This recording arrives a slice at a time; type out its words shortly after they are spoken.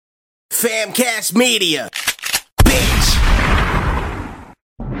Famcast Media. Bitch.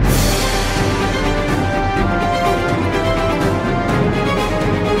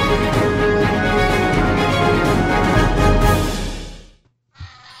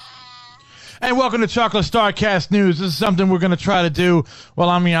 And welcome to Chocolate Starcast News. This is something we're going to try to do. Well,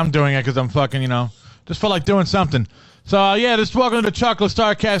 I mean, I'm doing it because I'm fucking, just feel like doing something. So, just welcome to Chocolate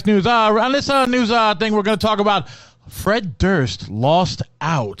Starcast News. On this news thing, we're going to talk about Fred Durst lost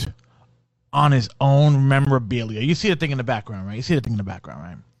out on his own memorabilia. You see the thing in the background, right?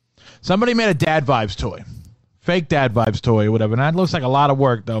 Somebody made a Dad Vibes toy. Fake Dad Vibes toy or whatever. And that looks like a lot of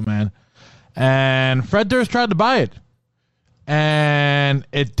work, though, man. And Fred Durst tried to buy it. And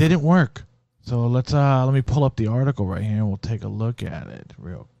it didn't work. So let me pull up the article right here and we'll take a look at it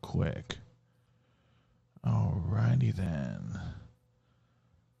real quick. Alrighty then.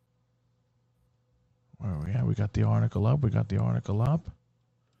 Where are we at? We got the article up.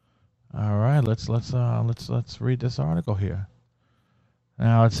 All right, let's read this article here.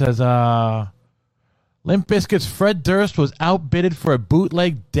 Now it says Limp Bizkit's Fred Durst was outbidded for a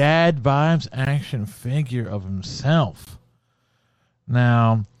bootleg Dad Vibes action figure of himself.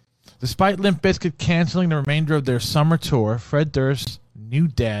 Now, despite Limp Bizkit canceling the remainder of their summer tour, Fred Durst's new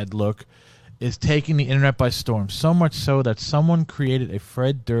dad look is taking the internet by storm, so much so that someone created a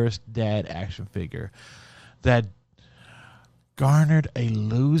Fred Durst dad action figure that garnered a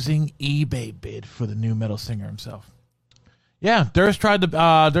losing eBay bid for the new metal singer himself. Yeah, Durst tried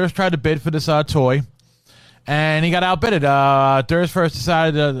to bid for this toy, and he got outbidded. Durst first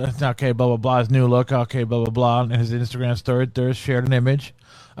decided, okay, blah, blah, blah, his new look, okay, blah, blah, blah. In his Instagram story, Durst shared an image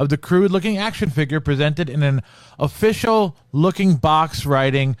of the crude-looking action figure presented in an official-looking box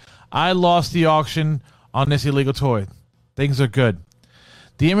writing, "I lost the auction on this illegal toy. Things are good."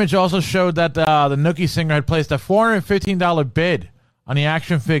 The image also showed that the Nookie singer had placed a $415 bid on the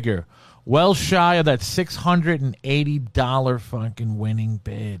action figure, well shy of that $680 fucking winning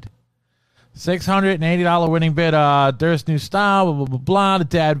bid. $680 winning bid. Durst's new style, blah, blah, blah, blah, the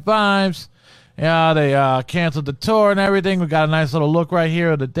Dad Vibes. Yeah, they canceled the tour and everything. We got a nice little look right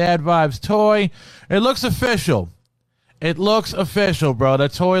here of the Dad Vibes toy. It looks official. It looks official, bro.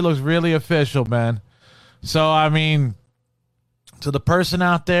 That toy looks really official, man. So, I mean, to the person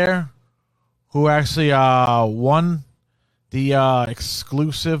out there who actually won the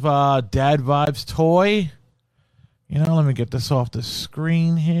exclusive Dad Vibes toy, let me get this off the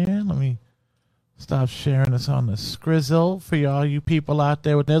screen here. Let me stop sharing this on the Skrizzle for all you people out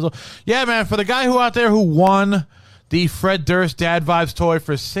there with Nizzle. Yeah, man, for the guy who won the Fred Durst Dad Vibes toy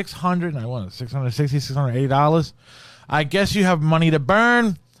for $680, I guess you have money to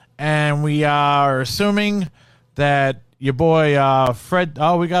burn, and we are assuming that your boy Fred,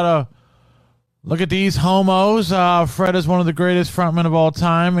 we gotta look at these homos. Fred is one of the greatest frontmen of all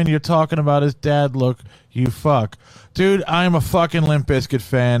time, and you're talking about his dad look, you fuck. Dude, I am a fucking Limp Bizkit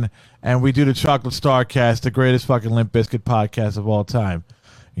fan, and we do the Chocolate Starcast, the greatest fucking Limp Bizkit podcast of all time.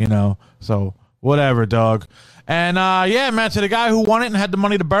 So whatever, dog. And man, to the guy who won it and had the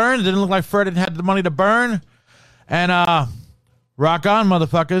money to burn, it didn't look like Fred had the money to burn. And rock on,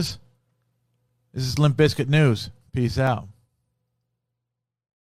 motherfuckers. This is Limp Bizkit News. Peace out.